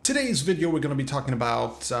Today's video we're going to be talking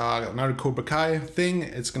about another Cobra Kai thing.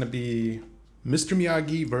 It's going to be Mr.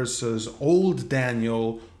 Miyagi versus Old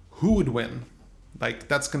Daniel. Who would win? Like,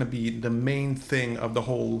 that's going to be the main thing of the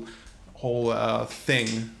whole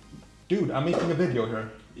thing. Dude, I'm making a video here.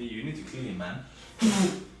 Yeah, you need to clean, man.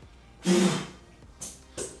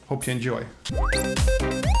 Hope you enjoy.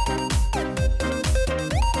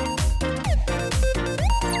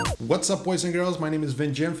 What's up, boys and girls? My name is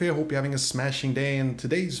Vin Genfe. Hope you're having a smashing day. In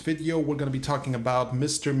today's video, we're going to be talking about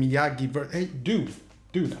Mr. Miyagi. Hey, dude,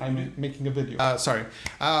 I'm making a video. Sorry.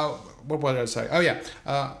 What did I say? Oh, yeah.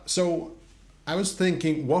 So I was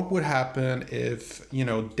thinking, what would happen if,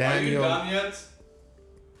 Daniel... Are you done yet?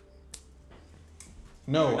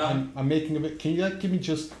 No, I'm making a bit. Can you give me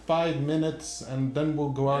just 5 minutes and then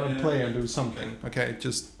we'll go out and play and do something? Okay,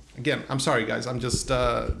 just again, I'm sorry guys. I'm just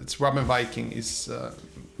it's Robin Viking. He's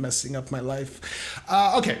messing up my life.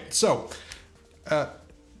 Okay, so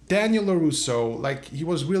Daniel LaRusso, like he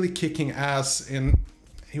was really kicking ass in.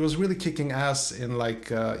 He was really kicking ass in like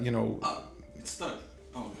It's stuck.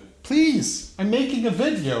 Oh, okay. Please, I'm making a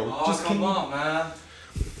video. Oh, just come on, man.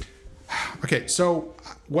 Okay, so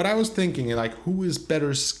what I was thinking, like, who is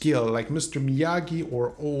better skill, like Mr. Miyagi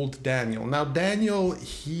or Old Daniel? Now, Daniel,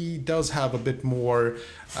 he does have a bit more,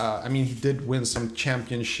 he did win some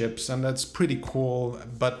championships, and that's pretty cool,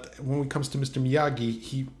 but when it comes to Mr.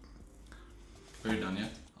 Miyagi, Are you done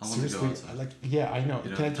yet? I want seriously, to go outside. yeah, I know. You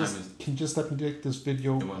know, Can you just let me make this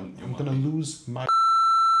video? I'm gonna lose my...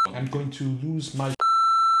 I'm going to lose my...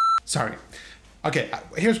 Sorry. Okay,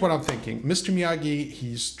 here's what I'm thinking. Mr. Miyagi,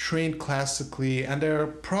 he's trained classically, and there are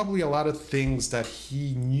probably a lot of things that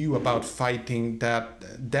he knew about fighting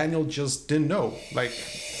that Daniel just didn't know. Like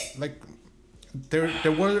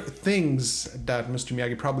there were things that Mr.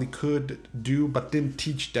 Miyagi probably could do, but didn't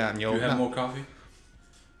teach Daniel. Do you have more coffee?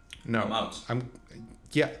 No. I'm out.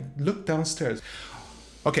 Yeah, look downstairs.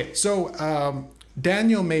 Okay, so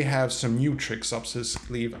Daniel may have some new tricks up his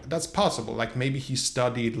sleeve. That's possible. Like maybe he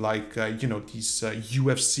studied like, these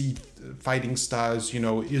UFC fighting styles,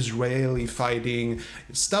 Israeli fighting,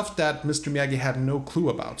 stuff that Mr. Miyagi had no clue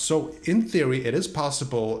about. So in theory, it is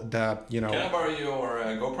possible that, Can I borrow your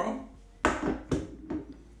GoPro?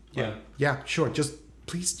 Yeah, sure.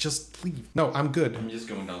 Please just leave. No, I'm good. I'm just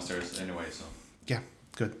going downstairs anyway, so. Yeah,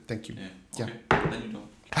 good. Thank you. Yeah, okay. Then you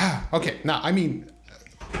don't. Okay, now,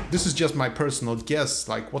 this is just my personal guess.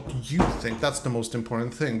 Like, what do you think? That's the most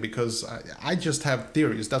important thing, because I just have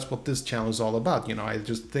theories. That's what this channel is all about. I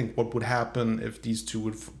just think what would happen if these two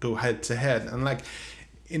would go head to head. And like,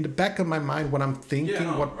 in the back of my mind, what I'm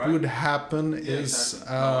thinking, would happen is,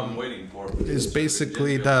 exactly. I'm waiting for is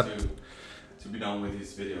basically that. To be done with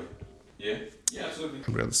this video. Yeah, absolutely.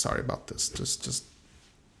 I'm really sorry about this. Just.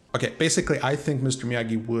 Okay, basically, I think Mr.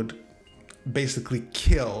 Miyagi would basically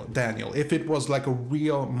kill Daniel. If it was like a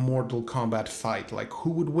real Mortal Kombat fight, like who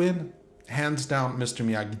would win? Hands down, Mr.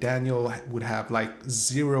 Miyagi. Daniel would have like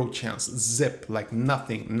 0 chance, zip, like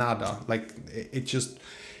nothing, nada. Like it's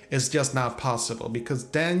just not possible, because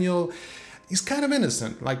Daniel is kind of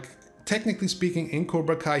innocent. Like technically speaking, in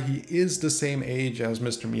Cobra Kai, he is the same age as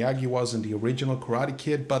Mr. Miyagi was in the original Karate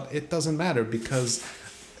Kid, but it doesn't matter because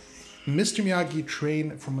Mr. Miyagi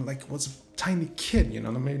trained from was a tiny kid,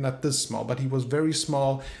 maybe not this small, but he was very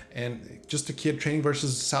small and just a kid training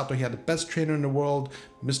versus Sato. He had the best trainer in the world,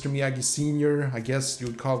 Mr. Miyagi Sr., I guess you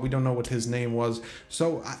would call it. We don't know what his name was.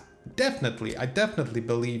 So I definitely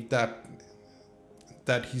believe that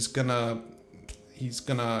he's gonna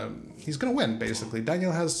win, basically.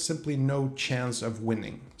 Daniel has simply no chance of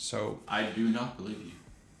winning. So I do not believe you.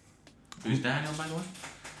 Who's Daniel, by the way?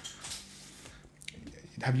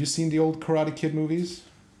 Have you seen the old Karate Kid movies?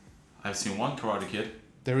 I've seen one Karate Kid.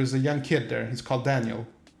 There is a young kid there. He's called Daniel.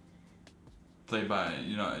 Played by,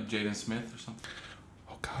 Jaden Smith or something.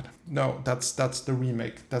 Oh God, no, that's the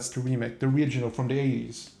remake. That's the remake. The original from the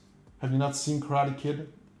 80s. Have you not seen Karate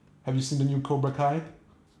Kid? Have you seen the new Cobra Kai?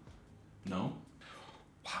 No.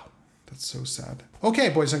 Wow, that's so sad. Okay,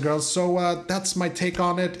 boys and girls, so that's my take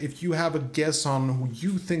on it. If you have a guess on who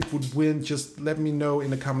you think would win, just let me know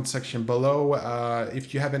in the comment section below.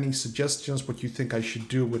 If you have any suggestions, what you think I should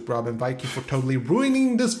do with Robin Viking for totally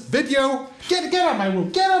ruining this video, get out of my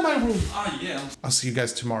room, get out of my room. Ah, yeah. I'll see you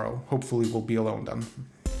guys tomorrow. Hopefully we'll be alone then.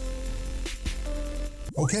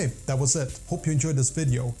 Okay, that was it. Hope you enjoyed this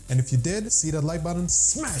video. And if you did, see that like button,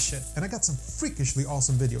 smash it. And I got some freakishly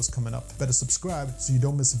awesome videos coming up. Better subscribe so you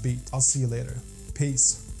don't miss a beat. I'll see you later.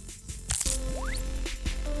 Peace.